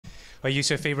Well,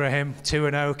 Yousuf Ibrahim,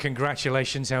 2-0,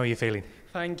 congratulations, how are you feeling?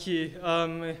 Thank you.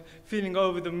 Feeling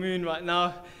over the moon right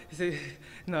now.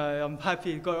 No, I'm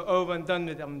happy, got it over and done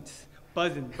with it. I'm just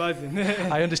buzzing.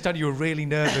 I understand you were really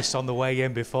nervous on the way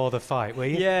in before the fight, were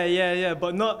you? Yeah,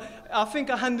 but not. I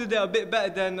think I handled it a bit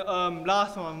better than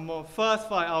last one. My first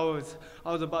fight, I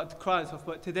was about to cry and stuff,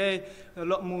 but today a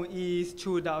lot more ease,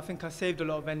 chilled out. I think I saved a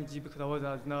lot of energy because I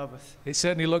wasn't as nervous. It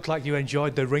certainly looked like you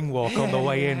enjoyed the ring walk on the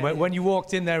way in. When you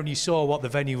walked in there and you saw what the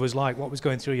venue was like, what was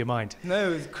going through your mind?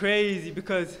 No, it was crazy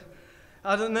because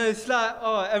I don't know, it's like,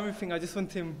 everything, I just want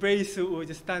to embrace it or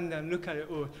just stand there and look at it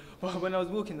all. But when I was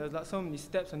walking, there was like so many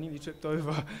steps, I nearly tripped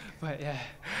over, but yeah.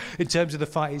 In terms of the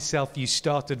fight itself, you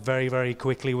started very, very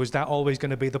quickly. Was that always going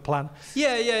to be the plan?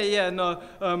 Yeah, no,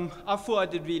 I thought I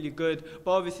did really good,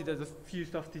 but obviously there's a few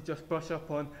stuff to just brush up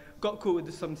on. Got caught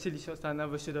with some silly shots that I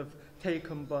never should have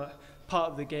taken, but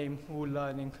part of the game, all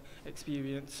learning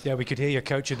experience. Yeah, we could hear your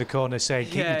coach in the corner saying,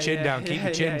 keep your chin down, keep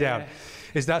your chin down.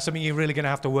 Is that something you're really going to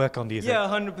have to work on, do you think? Yeah,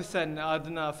 100%. I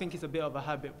don't know, I think it's a bit of a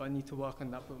habit, but I need to work on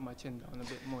that, put my chin down a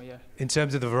bit more, yeah. In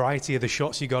terms of the variety of the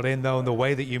shots you got in, though, and the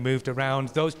way that you moved around,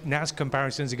 those NAS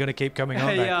comparisons are going to keep coming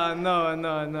on. Yeah,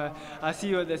 no. I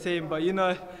see what they're saying, but you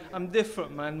know, I'm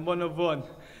different, man, one of one.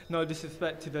 No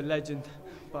disrespect to the legend,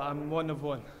 but I'm one of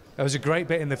one. There was a great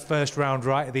bit in the first round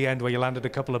right at the end where you landed a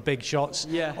couple of big shots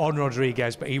on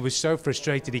Rodriguez, but he was so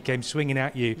frustrated he came swinging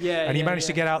at you, and he managed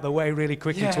to get out of the way really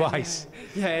quickly twice.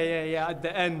 Yeah, at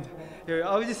the end.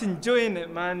 I was just enjoying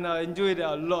it, man. I enjoyed it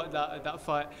a lot, that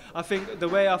fight. I think the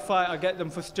way I fight, I get them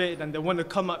frustrated and they want to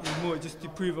come at me more just to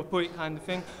prove a point kind of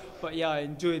thing. But yeah, I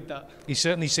enjoyed that. He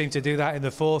certainly seemed to do that in the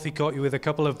fourth. He caught you with a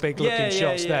couple of big-looking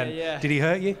shots then. Yeah. Did he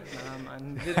hurt you? Nah,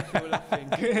 man, didn't feel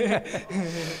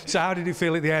nothing. So how did you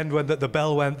feel at the end when the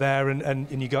bell went there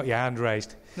and you got your hand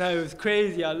raised? No, it was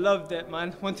crazy. I loved it,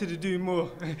 man. Wanted to do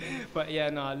more. But yeah,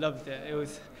 no, I loved it.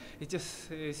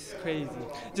 It's crazy.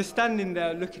 Just standing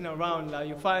there looking around like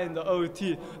you're fighting the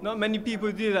OT. Not many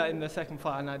people do that in the second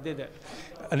fight, and I did it.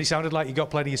 And it sounded like you got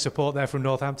plenty of support there from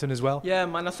Northampton as well? Yeah,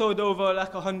 man, I sold over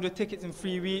like 100 tickets in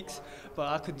 3 weeks, but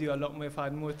I could do a lot more if I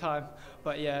had more time.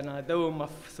 But yeah, no, they were my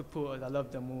supporters. I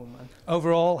love them all, man.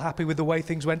 Overall, happy with the way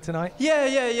things went tonight? Yeah,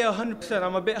 100%.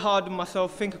 I'm a bit hard on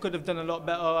myself. Think I could have done a lot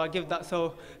better. I give that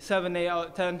 7, 8 out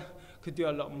of 10. Could do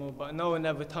a lot more, but no one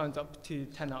ever turns up to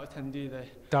 10 out of 10, do they?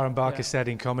 Darren Barker said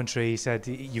in commentary, he said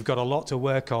you've got a lot to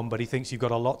work on, but he thinks you've got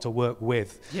a lot to work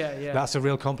with. Yeah. That's a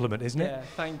real compliment, isn't it? Yeah,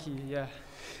 thank you, yeah.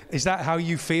 Is that how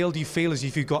you feel? Do you feel as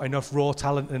if you've got enough raw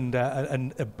talent and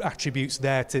attributes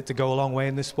there to go a long way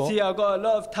in this sport? See, I've got a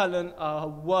lot of talent. I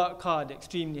work hard,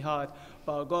 extremely hard,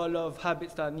 but I've got a lot of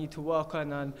habits that I need to work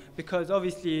on, and because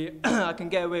obviously I can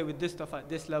get away with this stuff at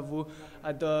this level,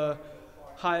 at the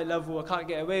higher level I can't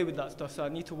get away with that stuff, so I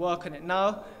need to work on it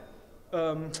now,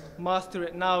 master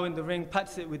it now in the ring,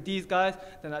 practice it with these guys,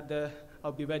 then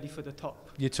I'll be ready for the top.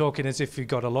 You're talking as if you've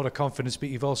got a lot of confidence, but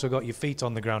you've also got your feet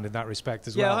on the ground in that respect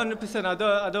as well. Yeah, 100%.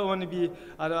 I don't want to be.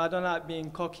 I don't like being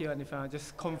cocky or anything. I'm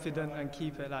just confident and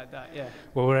keep it like that. Yeah.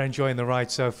 Well, we're enjoying the ride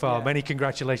so far. Yeah. Many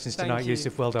congratulations tonight,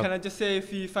 Yousuf. Well done. Can I just say a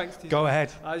few thanks to you? Go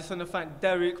ahead. I just want to thank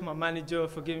Derek, my manager,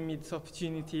 for giving me this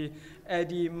opportunity.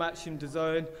 Eddie, Matchroom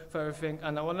Design, for everything,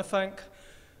 and I want to thank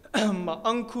my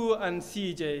uncle and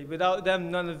CJ. Without them,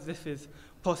 none of this is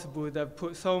possible. They've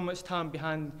put so much time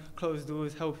behind closed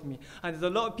doors helping me, and there's a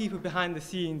lot of people behind the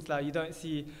scenes like you don't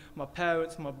see. My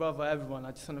parents, my brother, everyone.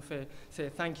 I just want to say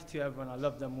thank you to everyone. I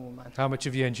love them all, man. How much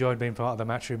have you enjoyed being part of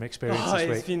the Matchroom experience this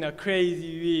week? It's been a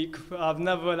crazy week. I've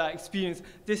never experienced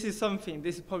this is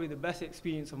probably the best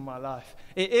experience of my life.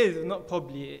 It is, not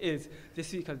probably, it is.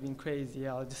 This week has been crazy.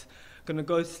 I'm just gonna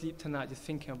go to sleep tonight just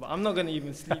thinking about. I'm not gonna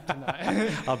even sleep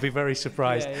tonight. I'll be very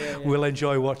surprised. Yeah. We'll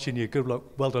enjoy watching you. Good luck.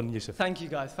 Well done, Yousuf. Thank you,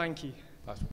 guys. Thank you.